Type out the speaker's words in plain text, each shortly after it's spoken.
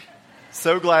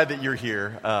So glad that you're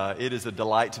here. It is a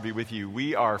delight to be with you.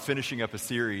 We are finishing up a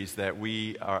series that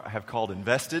we have called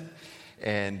Invested,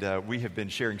 and we have been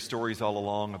sharing stories all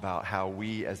along about how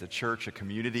we as a church, a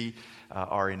community,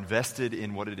 are invested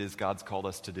in what it is God's called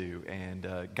us to do, and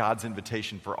God's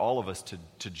invitation for all of us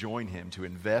to join Him, to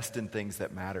invest in things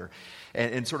that matter,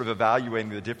 and sort of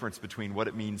evaluating the difference between what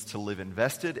it means to live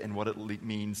invested and what it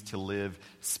means to live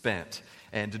spent.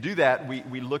 And to do that,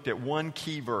 we looked at one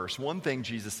key verse, one thing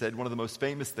Jesus said, one of the most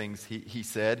famous things he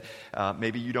said.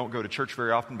 Maybe you don't go to church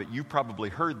very often, but you probably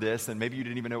heard this, and maybe you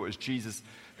didn't even know it was Jesus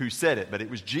who said it. But it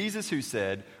was Jesus who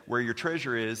said, "Where your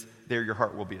treasure is, there your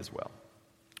heart will be as well."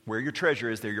 Where your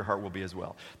treasure is, there your heart will be as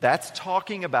well. That's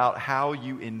talking about how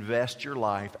you invest your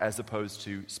life as opposed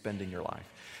to spending your life.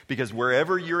 Because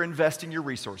wherever you're investing your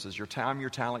resources, your time, your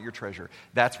talent, your treasure,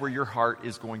 that's where your heart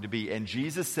is going to be. And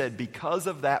Jesus said, because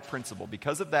of that principle,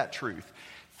 because of that truth,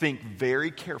 think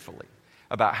very carefully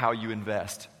about how you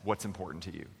invest what's important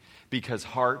to you. Because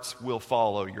hearts will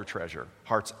follow your treasure.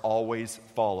 Hearts always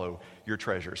follow your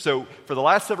treasure. So for the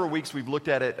last several weeks, we've looked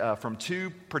at it from two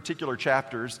particular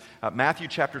chapters. Matthew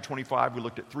chapter 25, we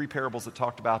looked at three parables that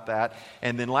talked about that.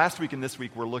 And then last week and this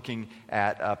week, we're looking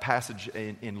at a passage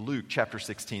in Luke chapter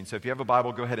 16. So if you have a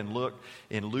Bible, go ahead and look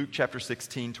in Luke chapter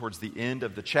 16 towards the end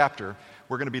of the chapter.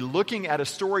 We're going to be looking at a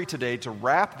story today to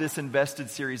wrap this Invested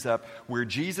series up where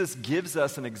Jesus gives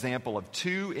us an example of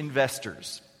two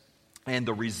investors and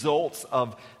the results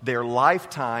of their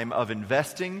lifetime of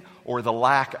investing or the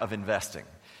lack of investing.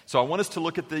 So I want us to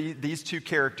look at these two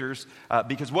characters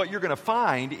because what you're going to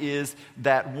find is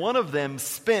that one of them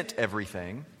spent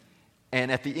everything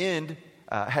and at the end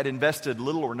had invested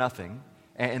little or nothing,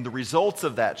 and the results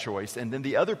of that choice, and then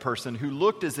the other person who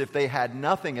looked as if they had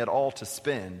nothing at all to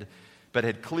spend but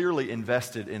had clearly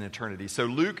invested in eternity. So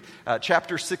Luke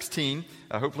chapter 16,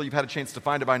 hopefully you've had a chance to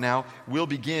find it by now, we'll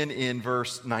begin in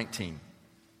verse 19.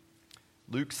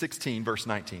 Luke 16, verse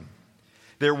 19.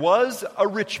 There was a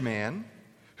rich man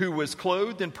who was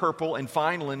clothed in purple and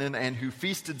fine linen and who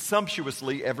feasted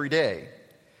sumptuously every day.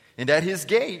 And at his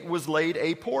gate was laid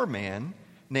a poor man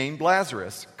named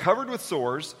Lazarus, covered with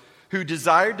sores, who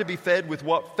desired to be fed with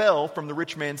what fell from the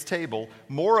rich man's table.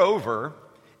 Moreover,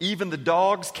 even the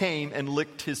dogs came and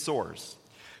licked his sores.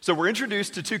 So we're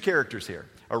introduced to two characters here,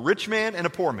 a rich man and a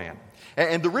poor man.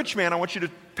 And the rich man, I want you to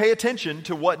pay attention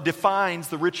to what defines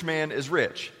the rich man as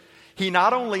rich. He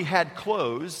not only had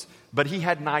clothes, but he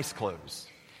had nice clothes.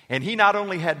 And he not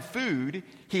only had food,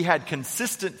 he had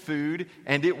consistent food,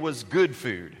 and it was good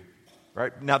food.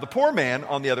 Right? Now, the poor man,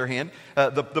 on the other hand,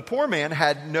 the poor man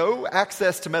had no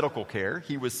access to medical care.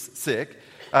 He was sick.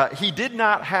 He did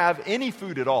not have any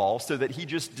food at all, so that he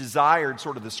just desired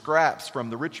sort of the scraps from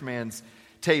the rich man's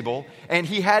table. And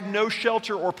he had no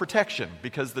shelter or protection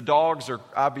because the dogs are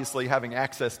obviously having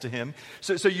access to him.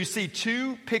 So you see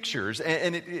two pictures,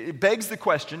 and it begs the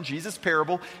question, Jesus'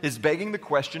 parable is begging the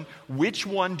question, which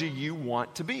one do you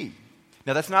want to be?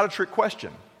 Now, that's not a trick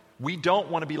question. We don't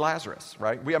want to be Lazarus,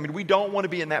 right? We don't want to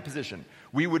be in that position.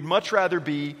 We would much rather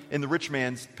be in the rich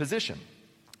man's position.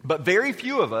 But very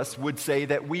few of us would say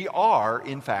that we are,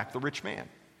 in fact, the rich man.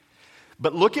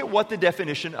 But look at what the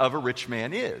definition of a rich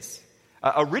man is.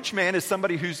 A rich man is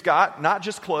somebody who's got not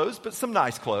just clothes, but some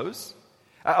nice clothes.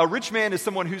 A rich man is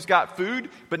someone who's got food,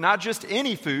 but not just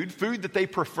any food, food that they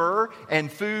prefer,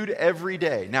 and food every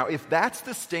day. Now, if that's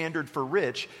the standard for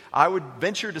rich, I would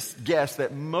venture to guess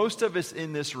that most of us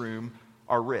in this room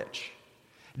are rich.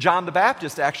 John the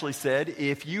Baptist actually said,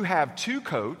 if you have two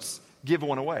coats, give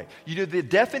one away. You know, the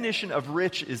definition of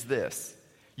rich is this.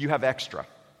 You have extra.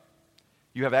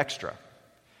 You have extra.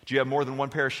 Do you have more than one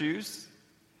pair of shoes?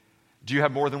 Do you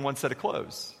have more than one set of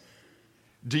clothes?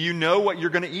 Do you know what you're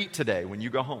going to eat today when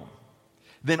you go home?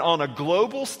 Then on a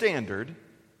global standard,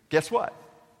 guess what?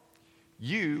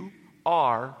 You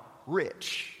are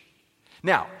rich.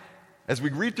 Now, as we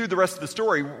read through the rest of the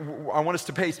story, I want us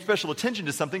to pay special attention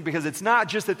to something because it's not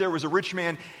just that there was a rich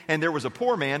man and there was a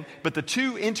poor man, but the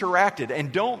two interacted.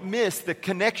 And don't miss the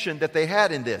connection that they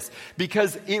had in this,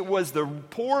 because it was the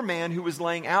poor man who was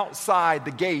laying outside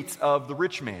the gates of the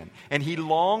rich man. And he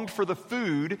longed for the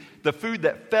food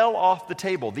that fell off the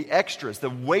table, the extras,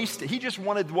 the waste. He just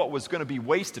wanted what was going to be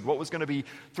wasted, what was going to be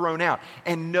thrown out.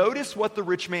 And notice what the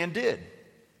rich man did.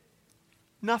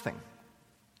 Nothing.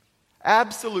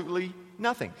 Absolutely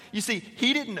nothing. You see,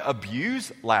 he didn't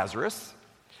abuse Lazarus.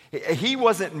 He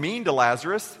wasn't mean to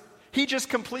Lazarus. He just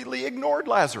completely ignored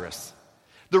Lazarus.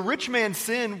 The rich man's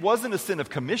sin wasn't a sin of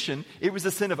commission. It was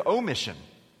a sin of omission.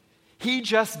 He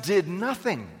just did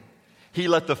nothing. He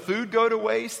let the food go to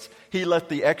waste. He let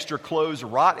the extra clothes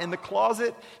rot in the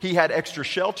closet. He had extra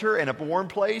shelter and a warm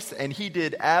place, and he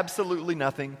did absolutely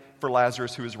nothing for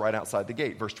Lazarus, who was right outside the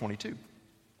gate. Verse 22.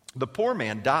 The poor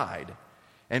man died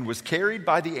and was carried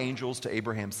by the angels to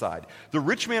Abraham's side. The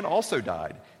rich man also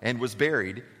died and was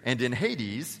buried, and in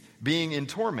Hades, being in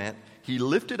torment, he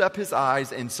lifted up his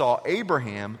eyes and saw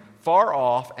Abraham far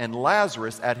off and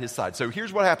Lazarus at his side. So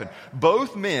here's what happened.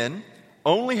 Both men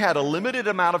only had a limited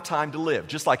amount of time to live,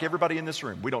 just like everybody in this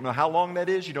room. We don't know how long that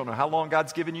is. You don't know how long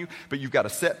God's given you, but you've got a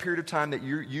set period of time that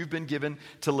you've been given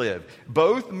to live.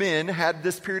 Both men had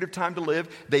this period of time to live.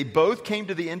 They both came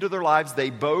to the end of their lives.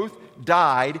 They both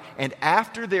died, and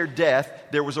after their death,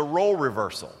 there was a role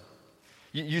reversal.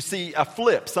 You see a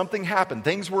flip. Something happened.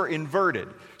 Things were inverted.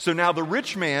 So now the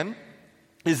rich man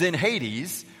is in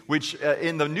Hades, which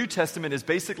in the New Testament is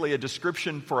basically a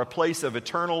description for a place of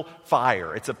eternal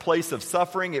fire. It's a place of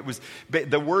suffering. It was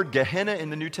the word Gehenna in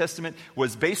the New Testament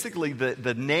was basically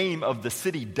the name of the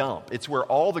city dump. It's where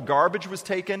all the garbage was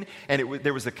taken, and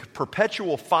there was a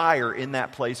perpetual fire in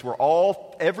that place where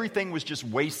everything was just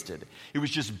wasted. It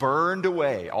was just burned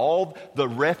away. All the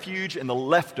refuge and the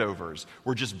leftovers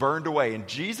were just burned away. And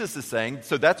Jesus is saying,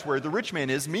 so that's where the rich man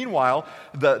is. Meanwhile,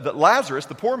 the Lazarus,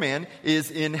 the poor man,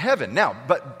 is in heaven. Now,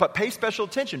 but pay special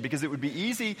attention, because it would be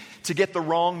easy to get the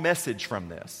wrong message from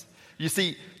this. You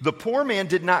see, the poor man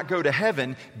did not go to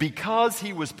heaven because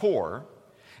he was poor,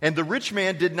 and the rich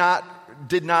man did not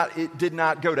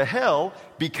go to hell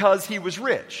because he was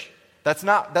rich. That's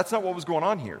not what was going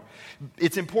on here.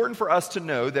 It's important for us to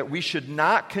know that we should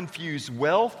not confuse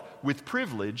wealth with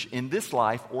privilege in this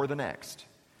life or the next.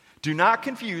 Do not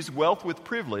confuse wealth with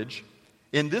privilege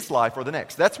in this life or the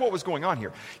next. That's what was going on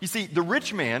here. You see, the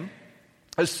rich man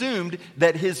assumed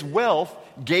that his wealth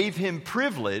gave him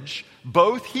privilege,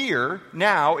 both here,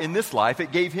 now, in this life.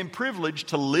 It gave him privilege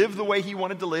to live the way he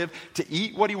wanted to live, to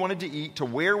eat what he wanted to eat, to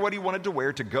wear what he wanted to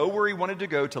wear, to go where he wanted to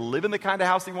go, to live in the kind of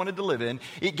house he wanted to live in.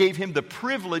 It gave him the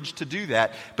privilege to do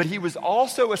that. But he was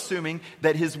also assuming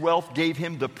that his wealth gave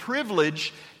him the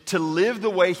privilege to live the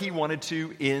way he wanted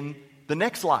to in the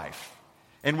next life.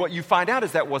 And what you find out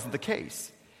is that wasn't the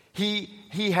case. He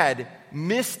had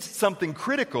missed something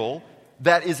critical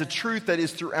that is a truth that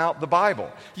is throughout the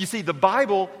Bible. You see, the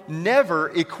Bible never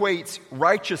equates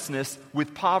righteousness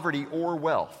with poverty or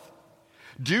wealth.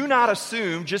 Do not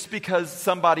assume just because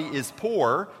somebody is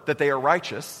poor that they are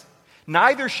righteous.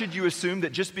 Neither should you assume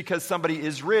that just because somebody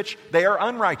is rich, they are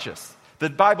unrighteous.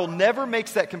 The Bible never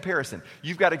makes that comparison.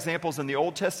 You've got examples in the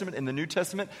Old Testament and the New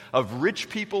Testament of rich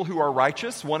people who are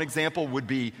righteous. One example would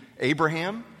be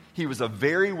Abraham. He was a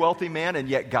very wealthy man, and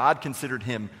yet God considered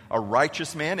him a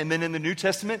righteous man. And then in the New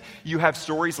Testament, you have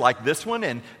stories like this one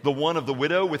and the one of the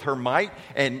widow with her mite,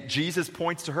 and Jesus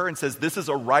points to her and says, this is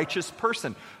a righteous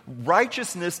person.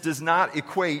 Righteousness does not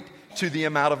equate to the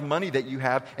amount of money that you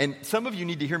have. And some of you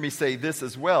need to hear me say this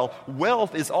as well.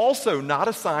 Wealth is also not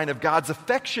a sign of God's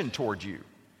affection toward you.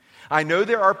 I know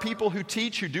there are people who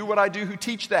do what I do, who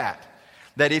teach that.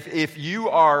 That if you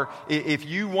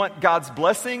want God's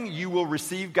blessing, you will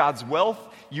receive God's wealth,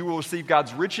 you will receive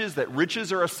God's riches, that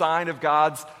riches are a sign of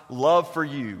God's love for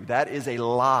you. That is a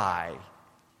lie.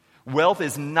 Wealth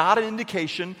is not an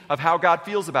indication of how God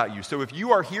feels about you. So if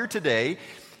you are here today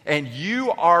and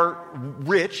you are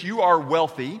rich, you are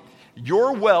wealthy,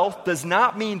 your wealth does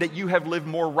not mean that you have lived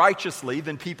more righteously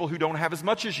than people who don't have as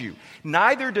much as you.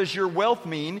 Neither does your wealth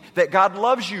mean that God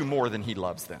loves you more than He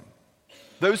loves them.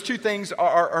 Those two things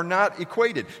are not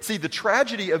equated. See, the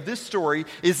tragedy of this story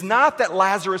is not that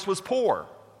Lazarus was poor.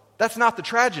 That's not the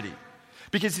tragedy.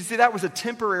 Because you see, that was a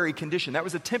temporary condition. That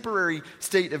was a temporary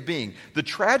state of being. The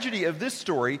tragedy of this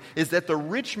story is that the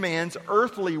rich man's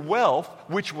earthly wealth,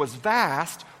 which was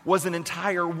vast, was an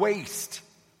entire waste.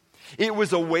 It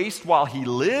was a waste while he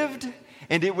lived,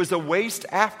 and it was a waste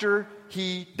after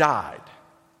he died.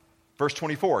 Verse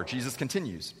 24, Jesus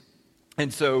continues.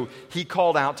 And so he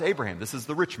called out to Abraham. This is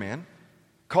the rich man.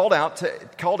 Called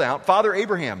out, Father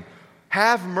Abraham,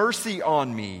 have mercy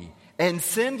on me and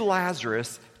send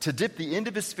Lazarus to dip the end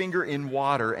of his finger in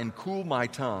water and cool my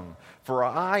tongue, for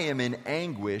I am in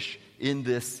anguish in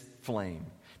this flame.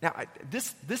 Now,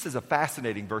 this is a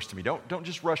fascinating verse to me. Don't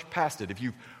just rush past it. If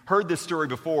you've heard this story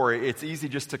before, it's easy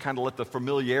just to kind of let the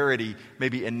familiarity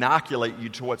maybe inoculate you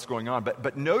to what's going on.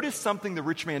 But notice something the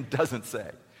rich man doesn't say.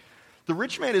 The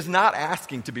rich man is not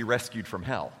asking to be rescued from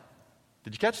hell.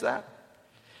 Did you catch that?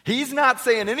 He's not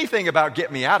saying anything about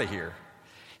get me out of here.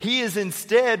 He is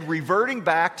instead reverting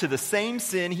back to the same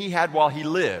sin he had while he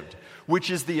lived,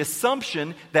 which is the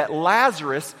assumption that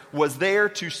Lazarus was there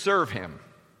to serve him.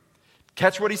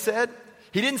 Catch what he said?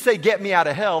 He didn't say, get me out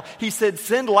of hell. He said,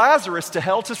 send Lazarus to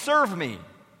hell to serve me.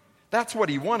 That's what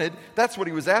he wanted. That's what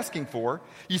he was asking for.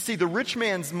 You see, in the rich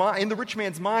man's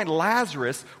mind,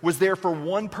 Lazarus was there for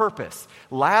one purpose.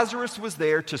 Lazarus was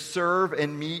there to serve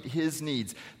and meet his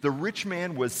needs. The rich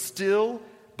man was still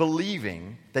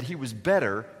believing that he was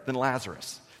better than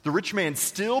Lazarus. The rich man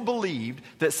still believed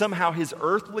that somehow his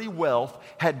earthly wealth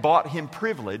had bought him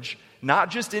privilege,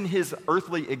 not just in his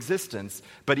earthly existence,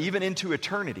 but even into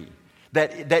eternity.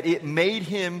 That it made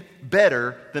him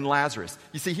better than Lazarus.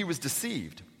 You see, he was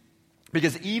deceived.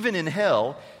 Because even in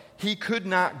hell, he could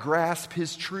not grasp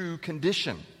his true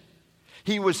condition.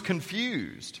 He was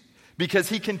confused because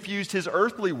he confused his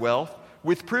earthly wealth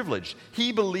with privilege.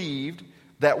 He believed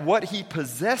that what he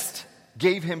possessed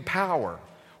gave him power,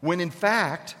 when in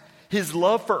fact, his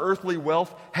love for earthly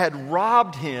wealth had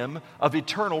robbed him of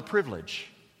eternal privilege.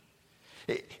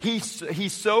 He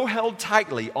so held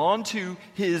tightly onto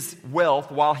his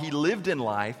wealth while he lived in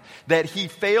life that he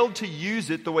failed to use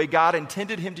it the way God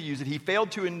intended him to use it. He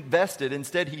failed to invest it.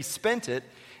 Instead, he spent it,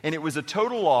 and it was a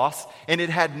total loss, and it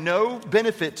had no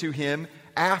benefit to him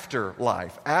after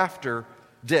life, after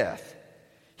death.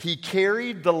 He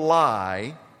carried the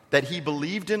lie that he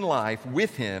believed in life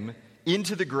with him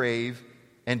into the grave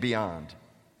and beyond.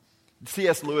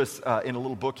 C.S. Lewis, in a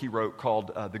little book he wrote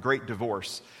called The Great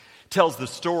Divorce, tells the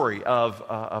story of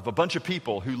a bunch of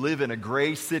people who live in a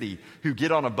gray city who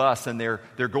get on a bus and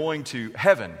they're going to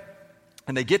heaven.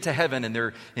 And they get to heaven and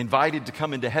they're invited to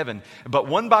come into heaven. But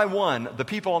one by one, the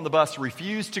people on the bus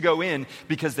refuse to go in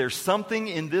because there's something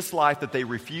in this life that they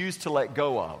refuse to let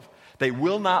go of. They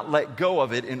will not let go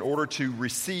of it in order to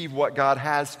receive what God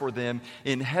has for them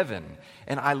in heaven.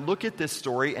 And I look at this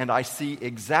story and I see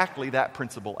exactly that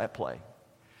principle at play.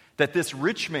 That this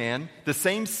rich man, the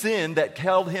same sin that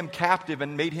held him captive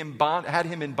and had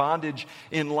him in bondage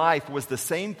in life, was the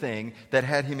same thing that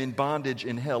had him in bondage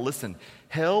in hell. Listen,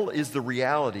 hell is the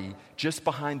reality just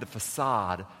behind the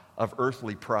facade of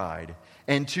earthly pride.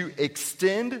 And to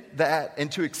extend that,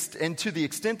 and to the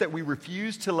extent that we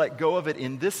refuse to let go of it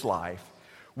in this life,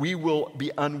 we will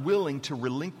be unwilling to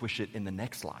relinquish it in the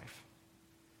next life.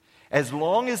 As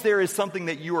long as there is something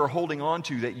that you are holding on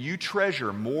to that you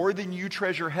treasure more than you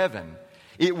treasure heaven,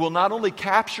 it will not only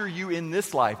capture you in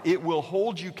this life, it will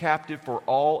hold you captive for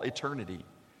all eternity.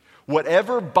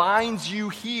 Whatever binds you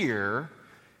here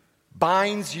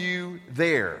binds you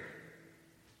there.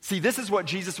 See, this is what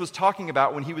Jesus was talking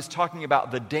about when he was talking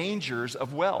about the dangers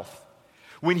of wealth.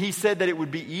 When he said that it would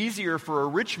be easier for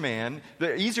a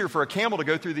camel to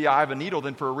go through the eye of a needle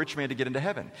than for a rich man to get into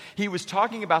heaven. He was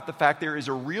talking about the fact there is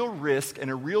a real risk and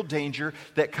a real danger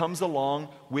that comes along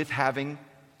with having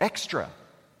extra,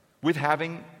 with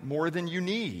having more than you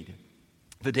need.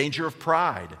 The danger of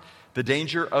pride, the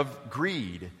danger of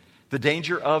greed, the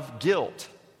danger of guilt.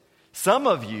 Some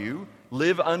of you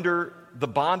live under the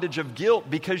bondage of guilt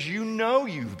because you know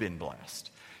you've been blessed.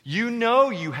 You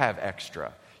know you have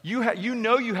extra. You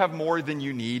know you have more than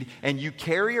you need, and you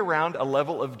carry around a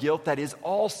level of guilt that is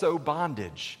also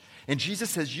bondage. And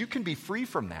Jesus says you can be free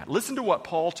from that. Listen to what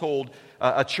Paul told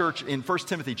a church in 1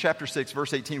 Timothy chapter 6,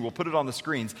 verse 18. We'll put it on the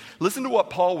screens. Listen to what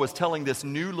Paul was telling this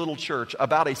new little church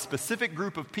about a specific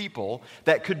group of people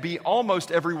that could be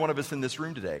almost every one of us in this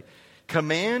room today.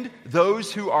 Command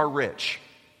those who are rich.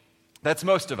 That's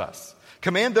most of us.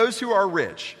 Command those who are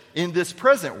rich in this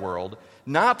present world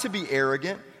not to be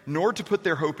arrogant, nor to put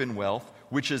their hope in wealth,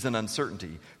 which is an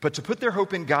uncertainty, but to put their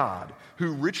hope in God,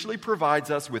 who richly provides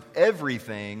us with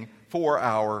everything for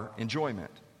our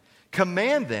enjoyment.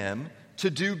 Command them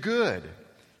to do good,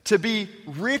 to be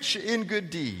rich in good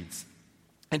deeds,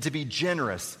 and to be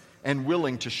generous and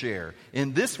willing to share.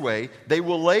 In this way, they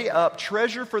will lay up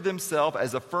treasure for themselves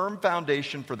as a firm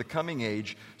foundation for the coming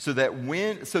age, so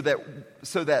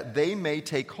that they may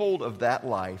take hold of that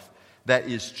life that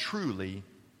is truly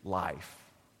life.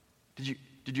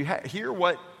 Did you hear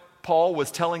what Paul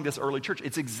was telling this early church?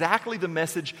 It's exactly the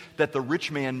message that the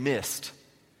rich man missed.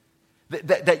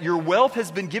 That your wealth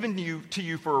has been given to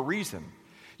you for a reason.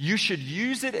 You should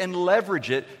use it and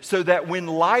leverage it so that when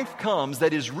life comes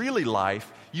that is really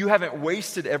life, you haven't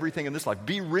wasted everything in this life.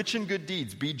 Be rich in good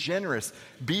deeds. Be generous.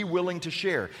 Be willing to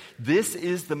share. This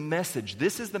is the message.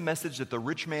 This is the message that the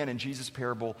rich man in Jesus'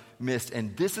 parable missed.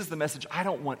 And this is the message I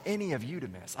don't want any of you to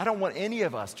miss. I don't want any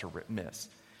of us to miss.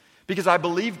 Because I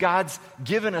believe God's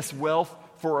given us wealth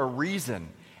for a reason.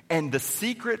 And the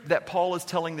secret that Paul is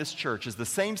telling this church is the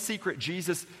same secret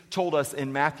Jesus told us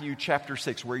in Matthew chapter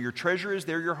 6. Where your treasure is,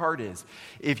 there your heart is.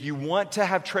 If you want to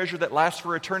have treasure that lasts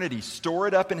for eternity, store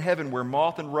it up in heaven where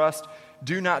moth and rust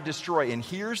do not destroy. And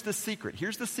here's the secret.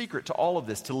 Here's the secret to all of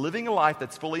this, to living a life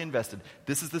that's fully invested.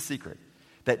 This is the secret.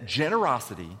 that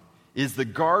generosity is the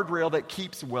guardrail that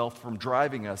keeps wealth from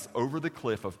driving us over the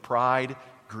cliff of pride,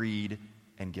 greed,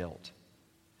 and guilt.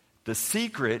 The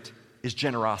secret is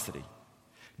generosity.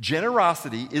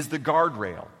 Generosity is the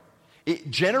guardrail.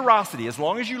 Generosity, as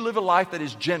long as you live a life that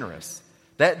is generous,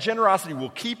 that generosity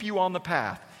will keep you on the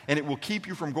path, and it will keep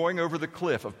you from going over the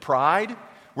cliff of pride,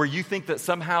 where you think that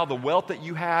somehow the wealth that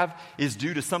you have is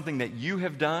due to something that you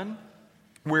have done,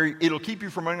 where it'll keep you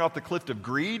from running off the cliff of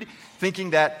greed,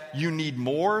 thinking that you need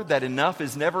more, that enough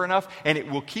is never enough, and it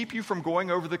will keep you from going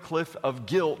over the cliff of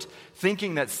guilt,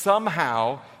 thinking that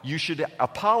somehow you should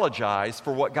apologize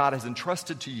for what God has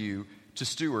entrusted to you to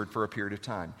steward for a period of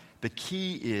time. The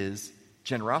key is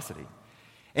generosity.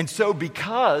 And so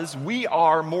because we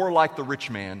are more like the rich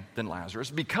man than Lazarus,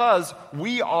 because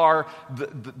we are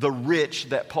the rich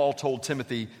that Paul told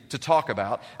Timothy to talk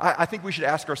about, I think we should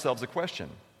ask ourselves a question.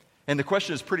 And the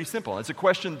question is pretty simple. It's a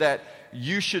question that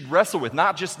you should wrestle with,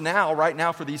 not just now, right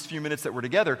now for these few minutes that we're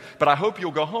together, but I hope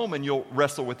you'll go home and you'll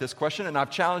wrestle with this question, and I've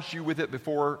challenged you with it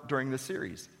before during this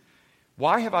series.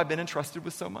 Why have I been entrusted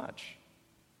with so much?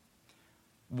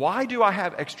 Why do I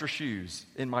have extra shoes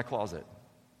in my closet?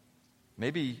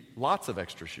 Maybe lots of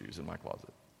extra shoes in my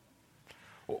closet.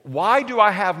 Why do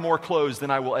I have more clothes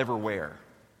than I will ever wear?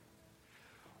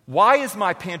 Why is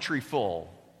my pantry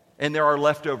full and there are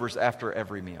leftovers after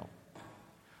every meal?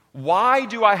 Why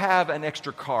do I have an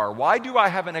extra car? Why do I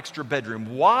have an extra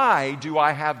bedroom? Why do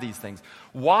I have these things?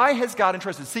 Why has God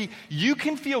entrusted? See, you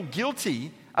can feel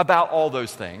guilty about all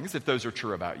those things if those are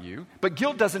true about you, but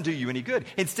guilt doesn't do you any good.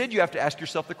 Instead, you have to ask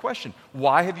yourself the question,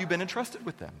 why have you been entrusted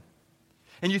with them?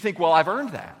 And you think, well, I've earned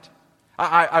that.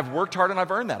 I've worked hard and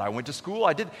I've earned that. I went to school,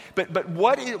 I did. But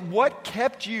what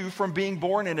kept you from being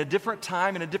born in a different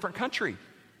time in a different country?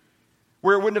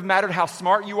 Where it wouldn't have mattered how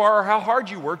smart you are or how hard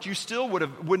you worked, you still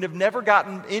wouldn't have never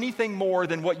gotten anything more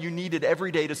than what you needed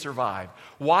every day to survive.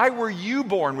 Why were you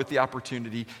born with the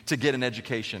opportunity to get an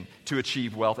education, to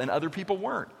achieve wealth, and other people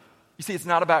weren't? You see, it's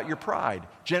not about your pride.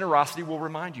 Generosity will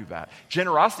remind you of that.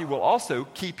 Generosity will also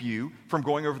keep you from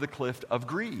going over the cliff of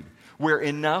greed, where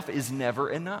enough is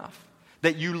never enough.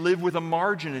 That you live with a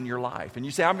margin in your life. And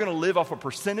you say, I'm going to live off a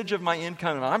percentage of my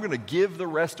income and I'm going to give the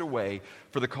rest away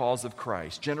for the cause of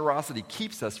Christ. Generosity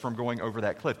keeps us from going over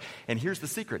that cliff. And here's the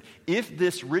secret. If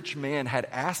this rich man had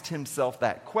asked himself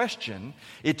that question,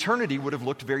 eternity would have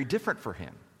looked very different for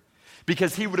him.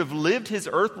 Because he would have lived his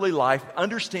earthly life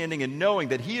understanding and knowing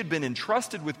that he had been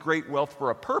entrusted with great wealth for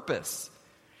a purpose.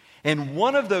 And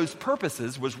one of those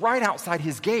purposes was right outside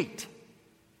his gate.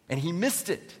 And he missed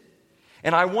it.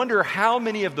 And I wonder how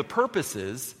many of the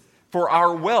purposes for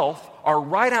our wealth are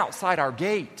right outside our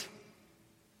gate.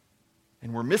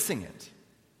 And we're missing it.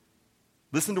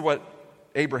 Listen to what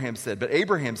Abraham said. But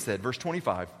Abraham said, verse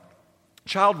 25,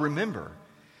 "Child, remember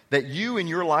that you in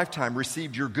your lifetime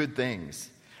received your good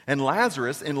things, and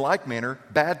Lazarus in like manner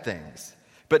bad things.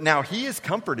 But now he is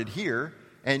comforted here,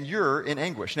 and you're in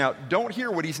anguish." Now, don't hear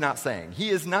what he's not saying. He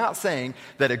is not saying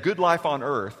that a good life on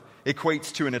earth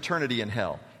equates to an eternity in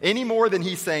hell, any more than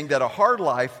he's saying that a hard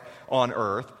life on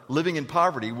earth, living in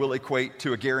poverty, will equate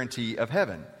to a guarantee of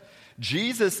heaven.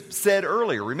 Jesus said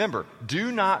earlier, remember,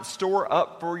 do not store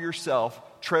up for yourself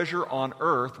treasure on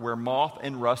earth where moth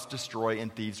and rust destroy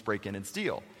and thieves break in and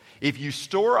steal. If you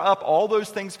store up all those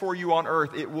things for you on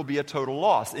earth, it will be a total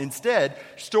loss. Instead,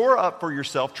 store up for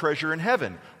yourself treasure in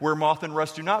heaven where moth and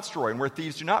rust do not destroy and where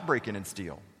thieves do not break in and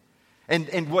steal.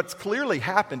 And what's clearly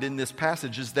happened in this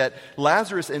passage is that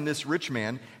Lazarus and this rich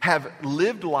man have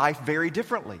lived life very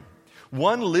differently.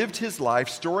 One lived his life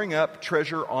storing up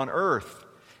treasure on earth.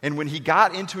 And when he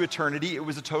got into eternity, it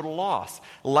was a total loss.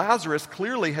 Lazarus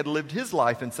clearly had lived his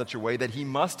life in such a way that he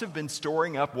must have been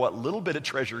storing up what little bit of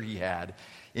treasure he had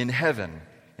in heaven.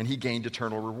 And he gained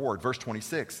eternal reward. Verse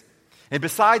 26. And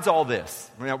besides all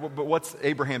this, but what's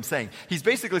Abraham saying? He's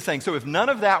basically saying, so if none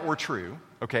of that were true,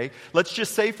 okay, let's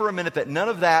just say for a minute that none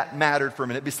of that mattered for a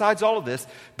minute. Besides all of this,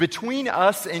 between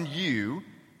us and you,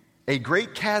 a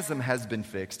great chasm has been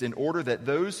fixed in order that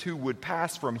those who would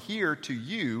pass from here to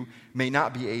you may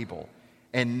not be able,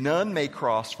 and none may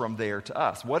cross from there to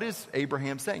us. What is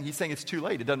Abraham saying? He's saying it's too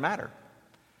late. It doesn't matter.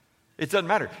 It doesn't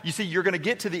matter. You see, you're going to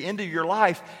get to the end of your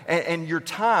life, and your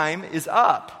time is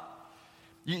up.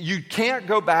 You can't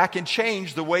go back and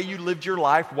change the way you lived your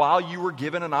life while you were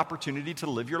given an opportunity to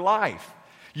live your life.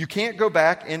 You can't go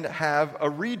back and have a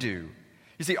redo.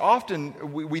 You see,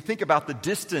 often we think about the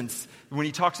distance, when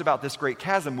he talks about this great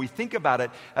chasm, we think about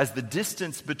it as the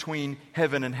distance between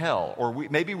heaven and hell. Or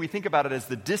maybe we think about it as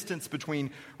the distance between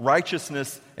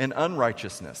righteousness and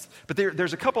unrighteousness. But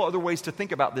there's a couple other ways to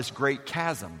think about this great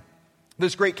chasm.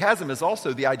 This great chasm is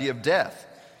also the idea of death.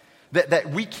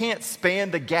 that we can't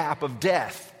span the gap of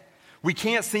death. We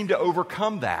can't seem to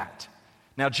overcome that.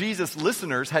 Now, Jesus'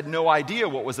 listeners had no idea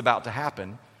what was about to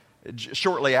happen.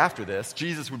 Shortly after this,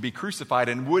 Jesus would be crucified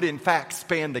and would in fact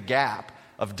span the gap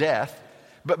of death.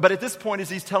 But at this point, as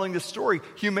he's telling this story,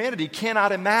 humanity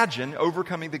cannot imagine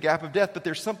overcoming the gap of death. But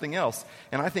there's something else,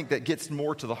 and I think that gets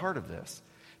more to the heart of this.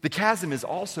 The chasm is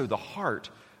also the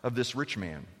heart of this rich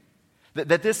man.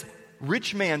 That this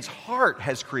rich man's heart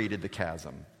has created the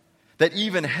chasm. That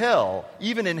even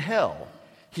in hell,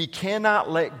 he cannot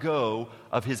let go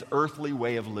of his earthly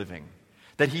way of living.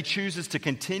 That he chooses to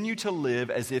continue to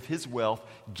live as if his wealth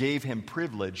gave him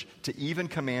privilege to even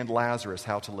command Lazarus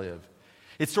how to live.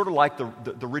 It's sort of like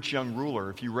the rich young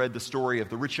ruler. If you read the story of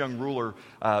the rich young ruler,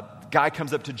 guy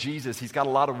comes up to Jesus. He's got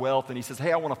a lot of wealth, and he says,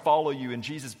 hey, I want to follow you. And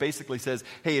Jesus basically says,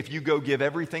 hey, if you go give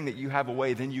everything that you have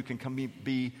away, then you can come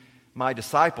be my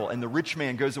disciple. And the rich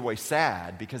man goes away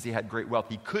sad because he had great wealth.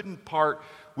 He couldn't part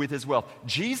with his wealth.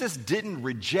 Jesus didn't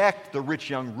reject the rich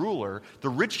young ruler. The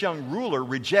rich young ruler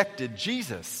rejected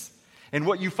Jesus. And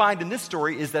what you find in this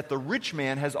story is that the rich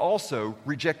man has also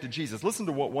rejected Jesus. Listen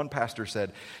to what one pastor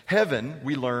said. Heaven,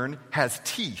 we learn, has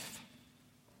teeth.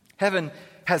 Heaven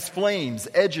has flames,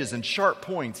 edges, and sharp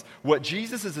points. What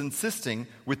Jesus is insisting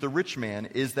with the rich man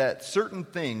is that certain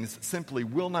things simply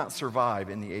will not survive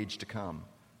in the age to come,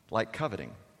 like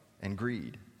coveting and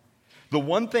greed. The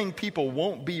one thing people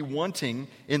won't be wanting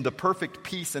in the perfect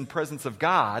peace and presence of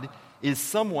God is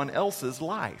someone else's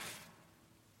life.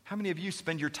 How many of you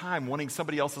spend your time wanting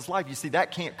somebody else's life? You see,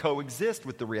 that can't coexist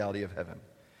with the reality of heaven.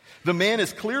 The man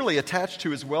is clearly attached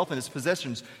to his wealth and his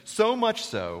possessions, so much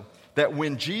so that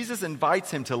when Jesus invites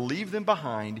him to leave them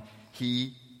behind,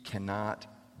 he cannot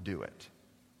do it.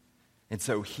 And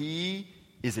so he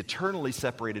is eternally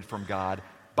separated from God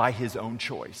by his own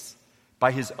choice,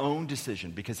 by his own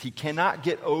decision, because he cannot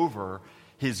get over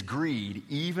his greed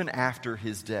even after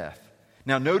his death.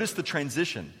 Now notice the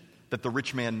transition that the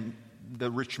rich man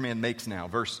makes now.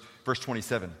 Verse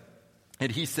 27.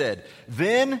 And he said,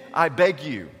 then I beg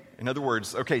you. In other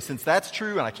words, okay, since that's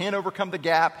true and I can't overcome the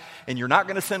gap and you're not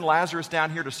going to send Lazarus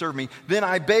down here to serve me, then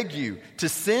I beg you to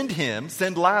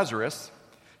send Lazarus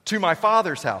to my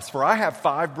father's house, for I have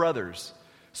 5 brothers,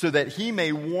 so that he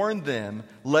may warn them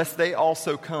lest they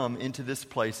also come into this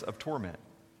place of torment.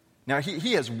 Now,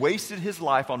 he has wasted his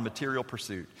life on material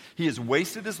pursuit. He has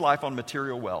wasted his life on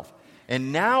material wealth.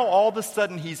 And now, all of a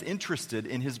sudden, he's interested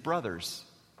in his brothers.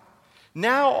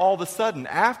 Now, all of a sudden,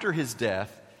 after his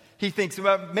death, he thinks,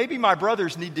 well, maybe my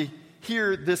brothers need to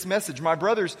hear this message. My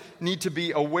brothers need to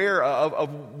be aware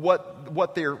of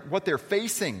what they're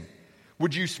facing.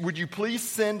 Would you please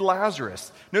send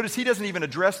Lazarus? Notice he doesn't even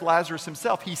address Lazarus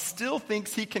himself. He still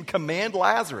thinks he can command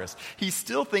Lazarus. He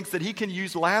still thinks that he can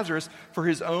use Lazarus for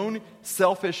his own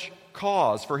selfish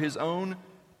cause, for his own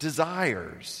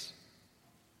desires.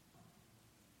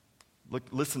 Look,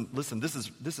 listen, this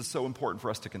is so important for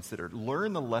us to consider.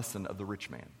 Learn the lesson of the rich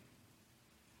man.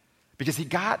 Because he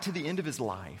got to the end of his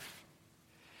life,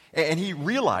 and he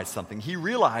realized something. He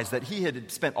realized that he had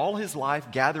spent all his life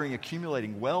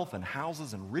accumulating wealth and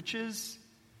houses and riches.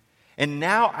 And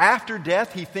now, after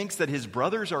death, he thinks that his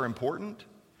brothers are important.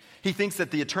 He thinks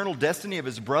that the eternal destiny of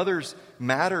his brothers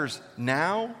matters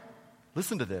now.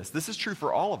 Listen to this. This is true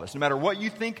for all of us. No matter what you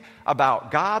think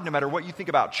about God, no matter what you think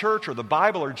about church or the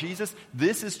Bible or Jesus,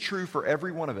 this is true for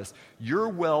every one of us. Your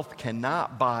wealth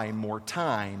cannot buy more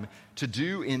time to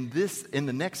do in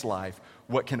the next life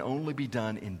what can only be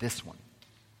done in this one.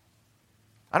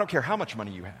 I don't care how much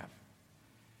money you have.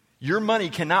 Your money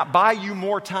cannot buy you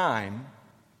more time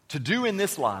to do in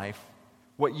this life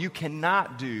what you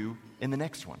cannot do in the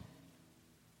next one.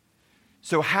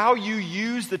 So how you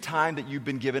use the time that you've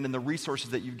been given and the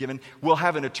resources that you've given will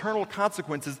have an eternal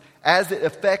consequences as it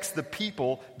affects the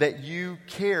people that you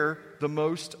care the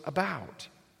most about.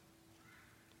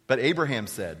 But Abraham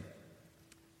said,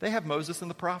 they have Moses and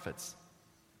the prophets.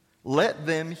 Let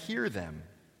them hear them.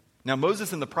 Now,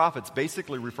 Moses and the prophets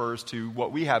basically refers to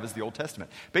what we have as the Old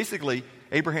Testament. Basically,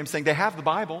 Abraham's saying they have the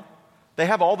Bible. They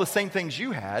have all the same things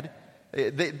you had.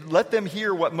 Let them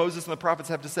hear what Moses and the prophets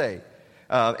have to say.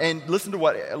 And listen to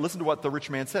what the rich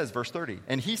man says, verse 30.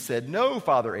 And he said, no,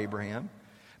 Father Abraham,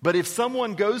 but if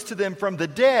someone goes to them from the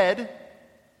dead,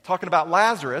 talking about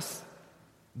Lazarus,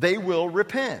 they will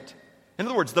repent. In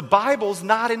other words, the Bible's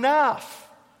not enough.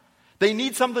 They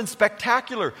need something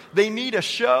spectacular. They need a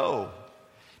show.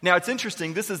 Now, it's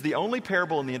interesting. This is the only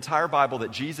parable in the entire Bible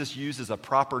that Jesus uses a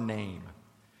proper name.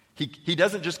 He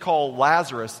doesn't just call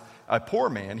Lazarus a poor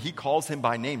man. He calls him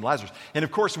by name, Lazarus. And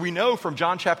of course, we know from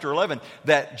John chapter 11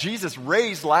 that Jesus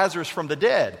raised Lazarus from the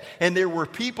dead. And there were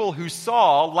people who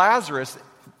saw Lazarus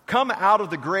come out of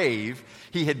the grave.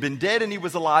 He had been dead and he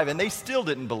was alive, and they still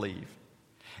didn't believe.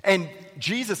 And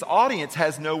Jesus' audience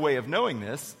has no way of knowing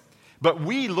this, but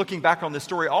we, looking back on this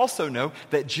story, also know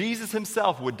that Jesus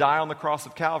himself would die on the cross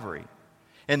of Calvary,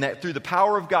 and that through the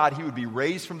power of God, he would be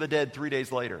raised from the dead 3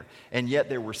 days later. And yet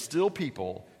there were still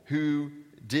people who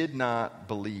did not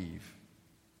believe.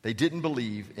 They didn't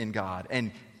believe in God.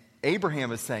 And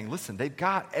Abraham is saying, listen, they've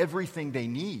got everything they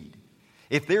need.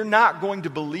 If they're not going to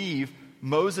believe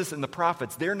Moses and the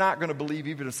prophets, they're not going to believe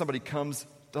even if somebody comes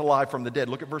alive from the dead.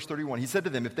 Look at verse 31. He said to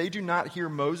them, if they do not hear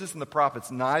Moses and the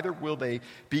prophets, neither will they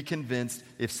be convinced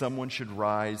if someone should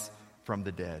rise from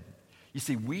the dead. You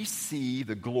see, we see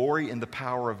the glory and the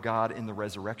power of God in the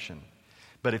resurrection.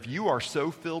 But if you are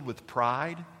so filled with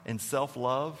pride and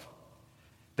self-love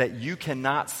that you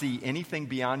cannot see anything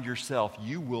beyond yourself,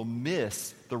 you will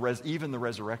miss even the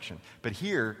resurrection. But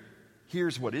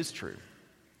here's what is true.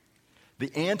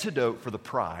 The antidote for the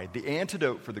pride, the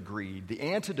antidote for the greed, the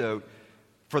antidote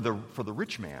for the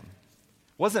rich man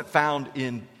wasn't found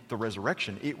in the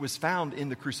resurrection. It was found in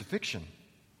the crucifixion.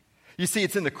 You see,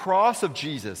 it's in the cross of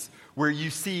Jesus where you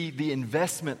see the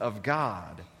investment of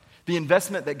God, the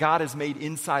investment that God has made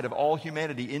inside of all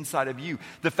humanity, inside of you.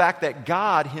 The fact that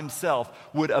God himself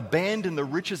would abandon the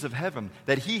riches of heaven,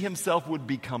 that he himself would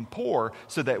become poor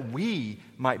so that we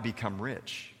might become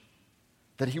rich,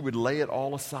 that he would lay it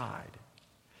all aside.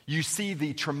 You see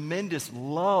the tremendous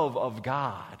love of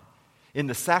God in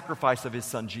the sacrifice of his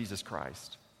son, Jesus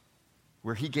Christ,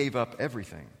 where he gave up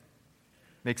everything.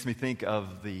 Makes me think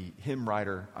of the hymn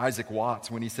writer Isaac Watts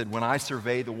when he said, when I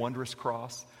survey the wondrous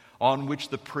cross on which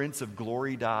the Prince of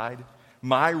Glory died,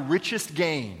 my richest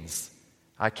gains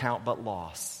I count but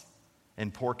loss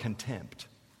and pour contempt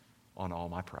on all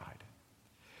my pride.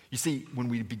 You see, when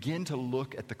we begin to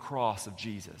look at the cross of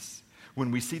Jesus,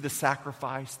 when we see the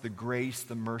sacrifice, the grace,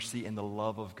 the mercy, and the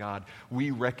love of God,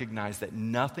 we recognize that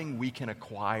nothing we can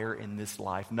acquire in this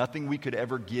life, nothing we could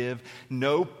ever give,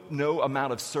 no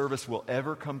amount of service will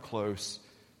ever come close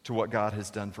to what God has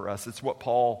done for us. It's what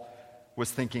Paul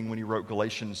was thinking when he wrote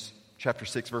Galatians chapter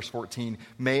 6, verse 14.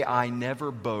 May I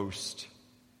never boast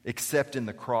except in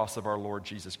the cross of our Lord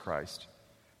Jesus Christ,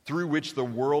 through which the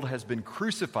world has been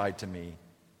crucified to me,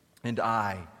 and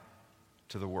I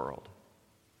to the world.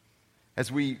 As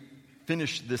we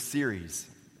finish this series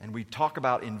and we talk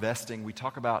about investing, we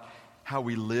talk about how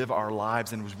we live our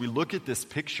lives, and as we look at this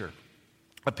picture,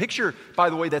 a picture, by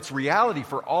the way, that's reality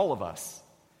for all of us.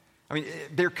 I mean,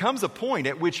 there comes a point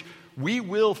at which we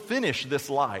will finish this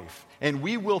life and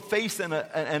we will face an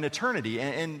eternity,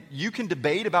 and you can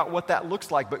debate about what that looks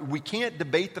like, but we can't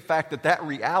debate the fact that that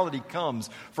reality comes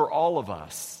for all of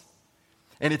us.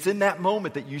 And it's in that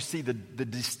moment that you see the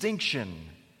distinction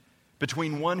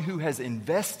between one who has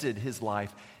invested his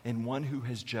life and one who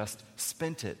has just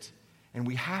spent it. And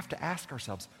we have to ask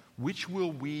ourselves, which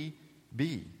will we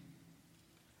be?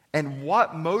 And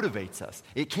what motivates us?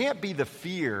 It can't be the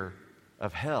fear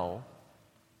of hell.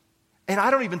 And I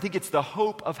don't even think it's the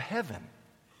hope of heaven.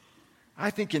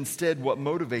 I think instead what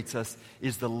motivates us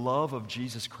is the love of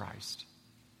Jesus Christ.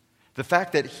 The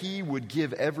fact that he would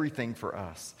give everything for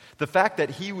us. The fact that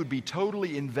he would be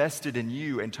totally invested in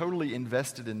you and totally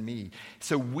invested in me.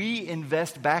 So we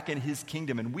invest back in his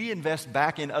kingdom, and we invest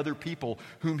back in other people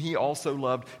whom he also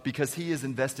loved because he has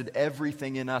invested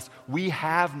everything in us. We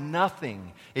have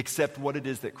nothing except what it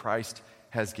is that Christ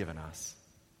has given us.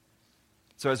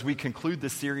 So as we conclude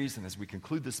this series and as we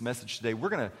conclude this message today, we're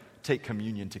going to take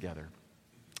communion together.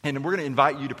 And we're going to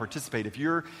invite you to participate. If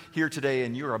you're here today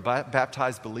and you're a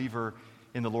baptized believer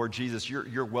in the Lord Jesus,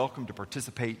 you're welcome to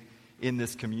participate in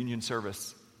this communion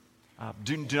service.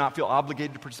 Do not feel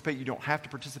obligated to participate. You don't have to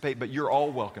participate, but you're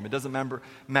all welcome. It doesn't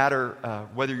matter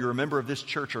whether you're a member of this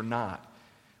church or not.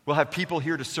 We'll have people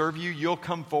here to serve you. You'll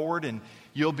come forward and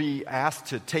you'll be asked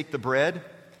to take the bread,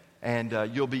 and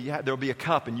there'll be a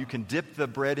cup, and you can dip the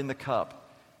bread in the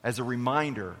cup as a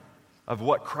reminder of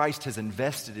what Christ has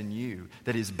invested in you,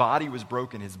 that his body was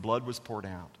broken, his blood was poured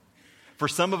out. For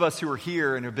some of us who are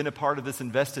here and have been a part of this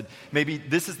invested, maybe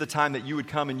this is the time that you would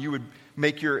come and you would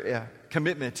make your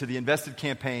commitment to the Invested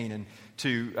campaign and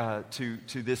to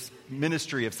this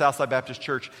ministry of Southside Baptist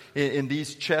Church. In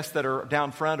these chests that are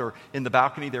down front or in the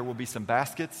balcony, there will be some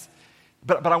baskets.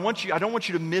 But I don't want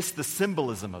you to miss the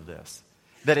symbolism of this,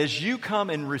 that as you come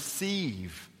and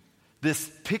receive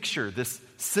this picture, this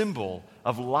symbol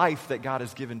of life that God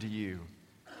has given to you,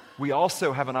 we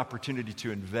also have an opportunity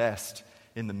to invest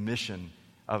in the mission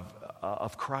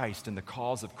of Christ and the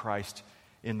cause of Christ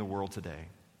in the world today.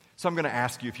 So I'm going to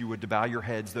ask you, if you would, to bow your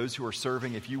heads. Those who are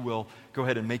serving, if you will, go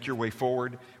ahead and make your way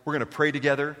forward. We're going to pray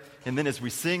together, and then as we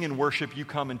sing and worship, you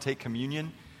come and take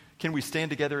communion. Can we stand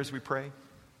together as we pray?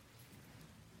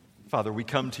 Father, we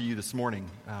come to you this morning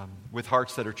with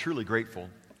hearts that are truly grateful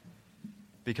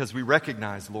because we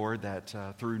recognize, Lord, that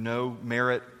through no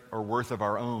merit or worth of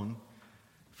our own,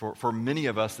 for many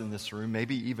of us in this room,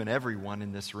 maybe even everyone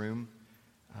in this room,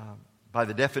 by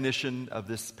the definition of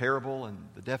this parable and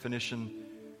the definition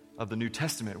of the New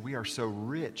Testament, we are so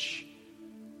rich.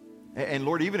 And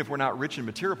Lord, even if we're not rich in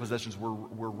material possessions, we're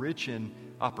rich in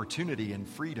opportunity and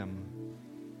freedom.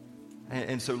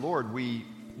 And so, Lord, we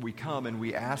come and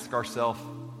we ask ourselves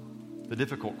the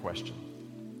difficult question.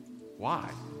 Why?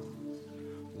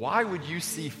 Why would you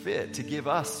see fit to give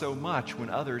us so much when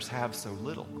others have so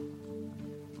little?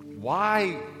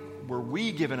 Why were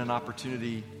we given an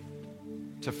opportunity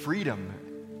to freedom?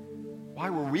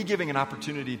 Why were we giving an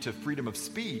opportunity to freedom of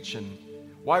speech? And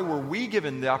why were we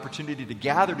given the opportunity to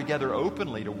gather together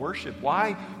openly to worship?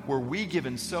 Why were we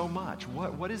given so much?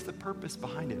 What is the purpose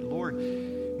behind it? Lord,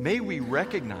 may we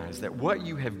recognize that what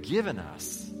you have given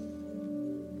us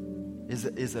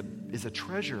is a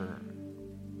treasure,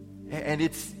 and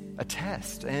it's a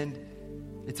test, and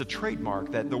it's a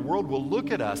trademark that the world will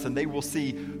look at us and they will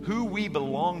see who we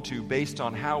belong to based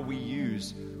on how we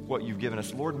use what you've given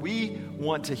us. Lord, we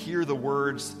want to hear the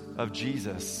words of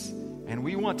Jesus, and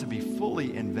we want to be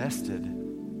fully invested.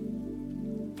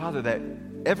 Father, that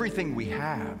everything we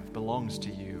have belongs to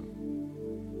you.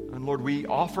 And Lord, we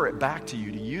offer it back to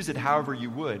you to use it however you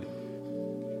would.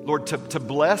 Lord, to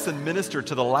bless and minister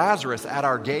to the Lazarus at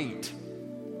our gate.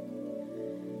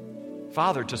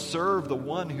 Father, to serve the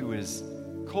one who is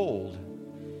cold,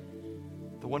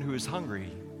 the one who is hungry,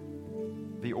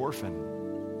 the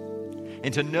orphan.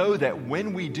 And to know that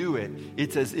when we do it,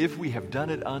 it's as if we have done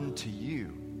it unto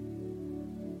you.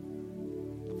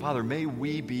 Father, may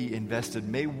we be invested.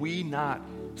 May we not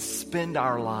spend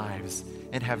our lives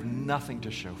and have nothing to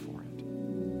show for it.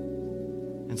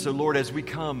 And so, Lord, as we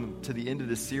come to the end of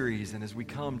this series and as we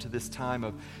come to this time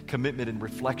of commitment and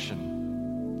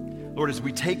reflection, Lord, as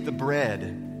we take the bread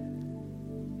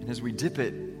and as we dip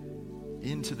it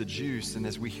into the juice and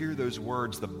as we hear those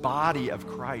words, the body of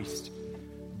Christ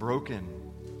broken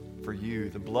for you,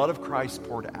 the blood of Christ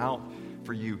poured out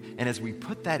for you, and as we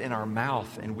put that in our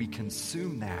mouth and we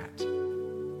consume that,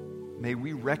 may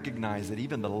we recognize that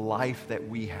even the life that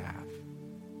we have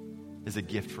is a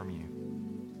gift from you.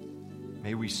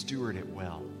 May we steward it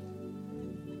well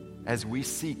as we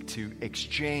seek to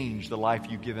exchange the life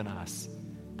you've given us,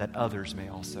 that others may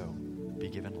also be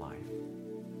given life.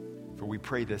 For we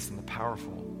pray this in the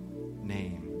powerful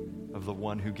name of the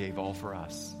one who gave all for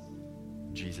us,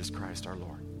 Jesus Christ our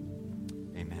Lord.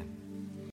 Amen.